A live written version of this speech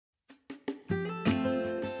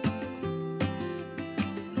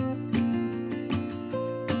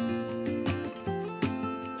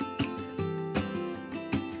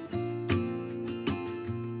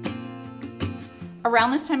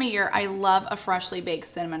Around this time of year, I love a freshly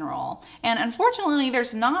baked cinnamon roll. And unfortunately,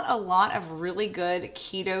 there's not a lot of really good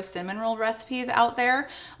keto cinnamon roll recipes out there.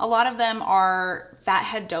 A lot of them are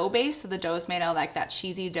FatHead Dough based, so the dough is made out of like that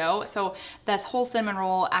cheesy dough. So that whole cinnamon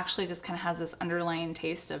roll actually just kind of has this underlying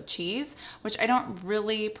taste of cheese, which I don't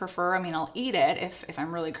really prefer. I mean, I'll eat it if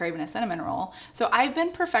I'm really craving a cinnamon roll. So I've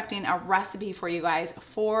been perfecting a recipe for you guys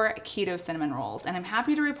for keto cinnamon rolls, and I'm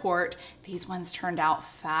happy to report these ones turned out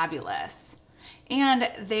fabulous.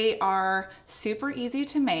 And they are super easy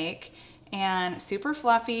to make and super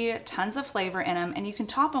fluffy, tons of flavor in them, and you can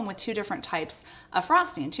top them with 2 different types of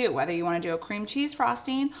frosting too, whether you want to do a cream cheese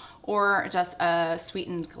frosting or just a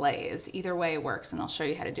sweetened glaze. Either way works, and I'll show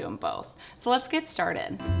you how to do them both. So let's get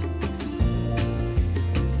started.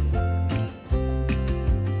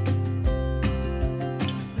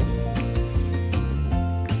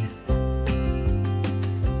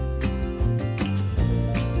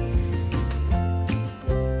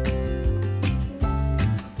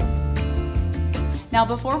 Now,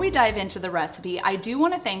 before we dive into the recipe, I do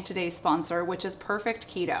want to thank today's sponsor, which is Perfect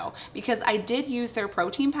Keto, because I did use their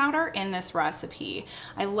protein powder in this recipe.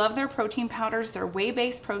 I love their protein powders. They're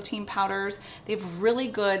whey-based protein powders. They have really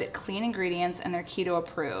good, clean ingredients, and they're keto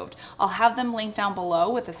approved. I'll have them linked down below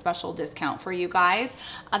with a special discount for you guys.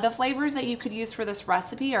 The flavors that you could use for this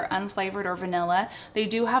recipe are unflavored or vanilla. They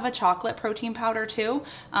do have a chocolate protein powder too.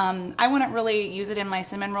 I wouldn't really use it in my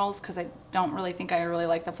cinnamon rolls because I don't really think I really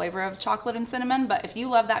like the flavor of chocolate and cinnamon, but if you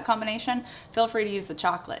love that combination, feel free to use the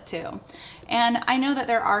chocolate too. And I know that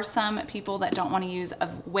there are some people that don't want to use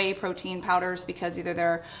whey protein powders because either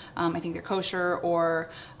they're, I think they're kosher or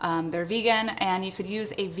they're vegan, and you could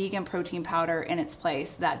use a vegan protein powder in its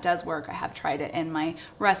place. That does work. I have tried it in my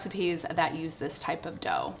recipes that use this type of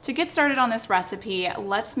dough. To get started on this recipe,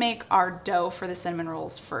 let's make our dough for the cinnamon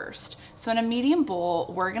rolls first. So in a medium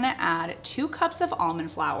bowl, we're gonna add 2 cups of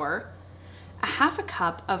almond flour, a 1/2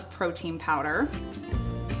 cup of protein powder,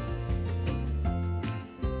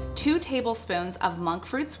 2 tablespoons of monk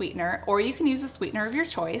fruit sweetener, or you can use a sweetener of your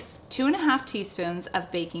choice, 2.5 teaspoons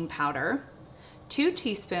of baking powder, 2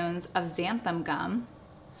 teaspoons of xanthan gum,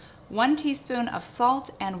 1 teaspoon of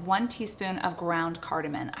salt, and 1 teaspoon of ground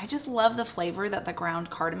cardamom. I just love the flavor that the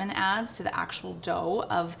ground cardamom adds to the actual dough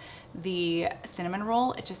of the cinnamon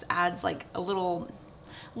roll. It just adds like a little,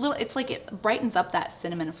 it's like it brightens up that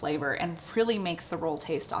cinnamon flavor and really makes the roll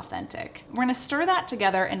taste authentic. We're gonna stir that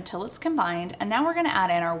together until it's combined, and now we're gonna add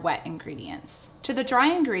in our wet ingredients. To the dry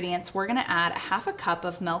ingredients, we're gonna add 1/2 cup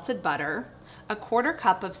of melted butter, 1/4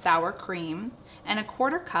 cup of sour cream, and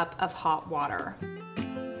 1/4 cup of hot water.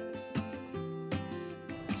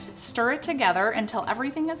 Stir it together until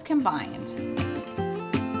everything is combined.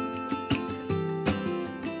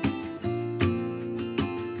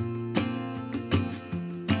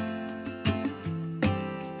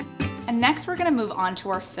 Next, we're gonna move on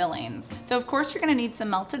to our fillings. So of course, you're gonna need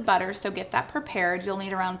some melted butter, so get that prepared. You'll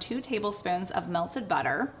need around 2 tablespoons of melted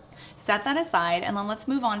butter. Set that aside, and then let's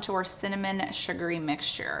move on to our cinnamon sugary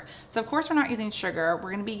mixture. So of course, we're not using sugar.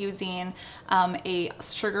 We're gonna be using a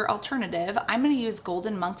sugar alternative. I'm gonna use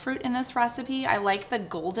golden monk fruit in this recipe. I like the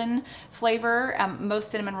golden flavor.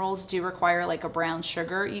 Most cinnamon rolls do require like a brown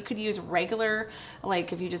sugar. You could use regular,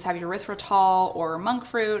 like if you just have your erythritol or monk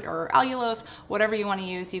fruit or allulose, whatever you wanna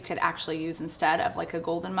use, you could actually use instead of like a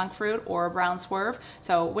golden monk fruit or a brown swerve.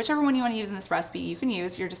 So whichever one you wanna use in this recipe, you can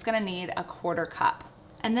use. You're just gonna need 1/4 cup.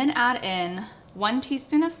 And then add in 1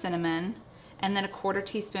 teaspoon of cinnamon, and then 1/4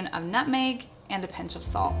 teaspoon of nutmeg, and a pinch of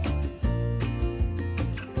salt.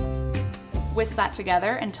 Whisk that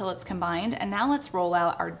together until it's combined, and now let's roll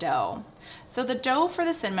out our dough. So the dough for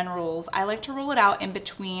the cinnamon rolls, I like to roll it out in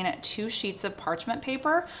between 2 sheets of parchment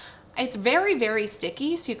paper. It's very, very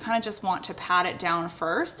sticky, so you kind of just want to pat it down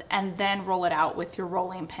first and then roll it out with your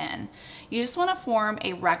rolling pin. You just want to form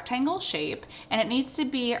a rectangle shape, and it needs to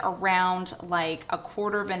be around like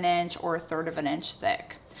 1/4 of an inch or 1/3 of an inch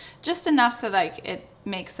thick. Just enough so that it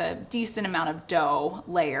makes a decent amount of dough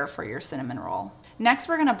layer for your cinnamon roll. Next,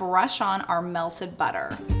 we're going to brush on our melted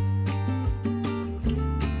butter.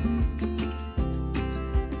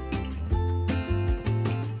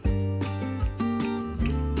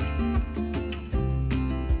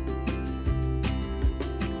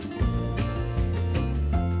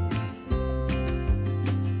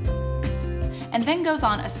 And then goes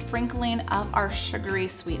on a sprinkling of our sugary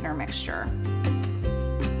sweetener mixture.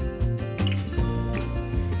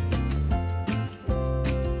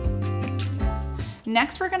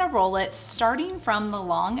 Next, we're gonna roll it starting from the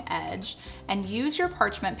long edge and use your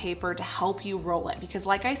parchment paper to help you roll it, because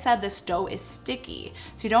like I said, this dough is sticky,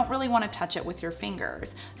 so you don't really wanna touch it with your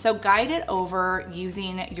fingers. So guide it over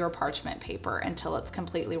using your parchment paper until it's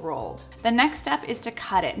completely rolled. The next step is to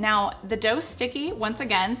cut it. Now, the dough's sticky, once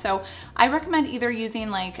again, so I recommend either using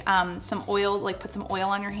like some oil, like put some oil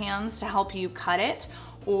on your hands to help you cut it,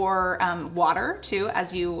 or water too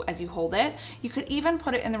as you hold it. You could even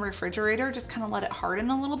put it in the refrigerator, just kind of let it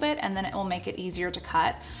harden a little bit, and then it will make it easier to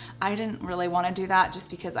cut. I didn't really want to do that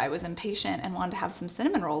just because I was impatient and wanted to have some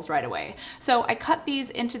cinnamon rolls right away. So I cut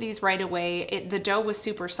these into these right away. The dough was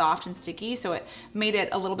super soft and sticky, so it made it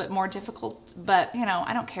a little bit more difficult, but you know,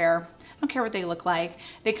 I don't care. I don't care what they look like.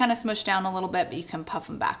 They kind of smush down a little bit, but you can puff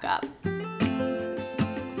them back up.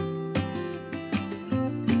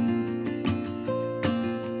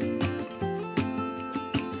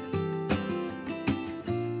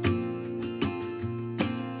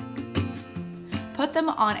 Put them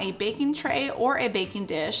on a baking tray or a baking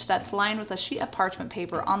dish that's lined with a sheet of parchment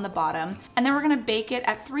paper on the bottom, and then we're gonna bake it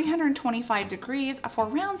at 325 degrees for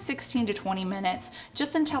around 16 to 20 minutes,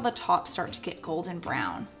 just until the tops start to get golden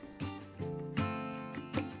brown.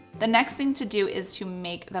 The next thing to do is to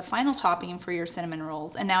make the final topping for your cinnamon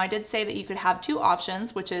rolls. And now I did say that you could have two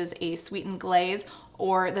options, which is a sweetened glaze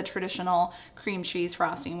or the traditional cream cheese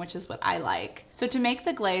frosting, which is what I like. So to make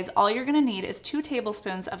the glaze, all you're gonna need is 2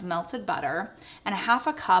 tablespoons of melted butter and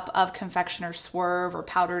 1/2 cup of confectioner's swerve or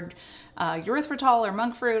powdered erythritol or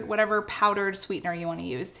monk fruit, whatever powdered sweetener you wanna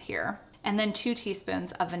use here. And then 2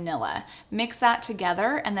 teaspoons of vanilla. Mix that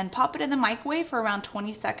together and then pop it in the microwave for around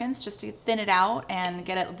 20 seconds just to thin it out and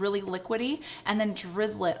get it really liquidy, and then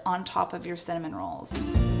drizzle it on top of your cinnamon rolls.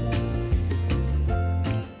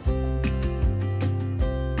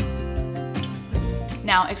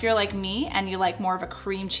 Now, if you're like me and you like more of a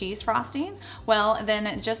cream cheese frosting, well,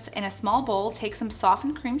 then just in a small bowl, take some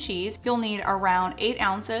softened cream cheese. You'll need around 8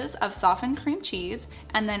 ounces of softened cream cheese,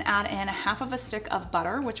 and then add in 1/2 stick of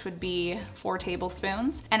butter, which would be 4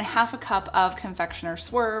 tablespoons, and 1/2 cup of confectioner's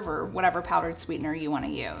swerve or whatever powdered sweetener you want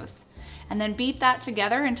to use. And then beat that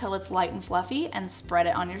together until it's light and fluffy, and spread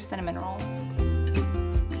it on your cinnamon rolls.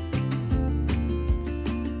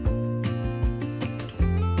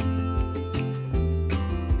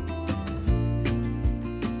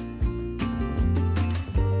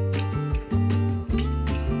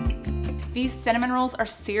 These cinnamon rolls are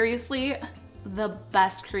seriously the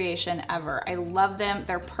best creation ever. I love them.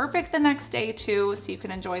 They're perfect the next day too, so you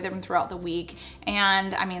can enjoy them throughout the week.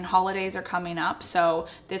 And I mean, holidays are coming up, so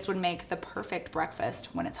this would make the perfect breakfast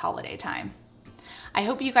when it's holiday time. I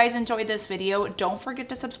hope you guys enjoyed this video. Don't forget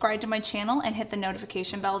to subscribe to my channel and hit the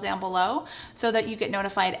notification bell down below so that you get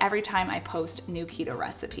notified every time I post new keto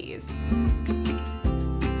recipes.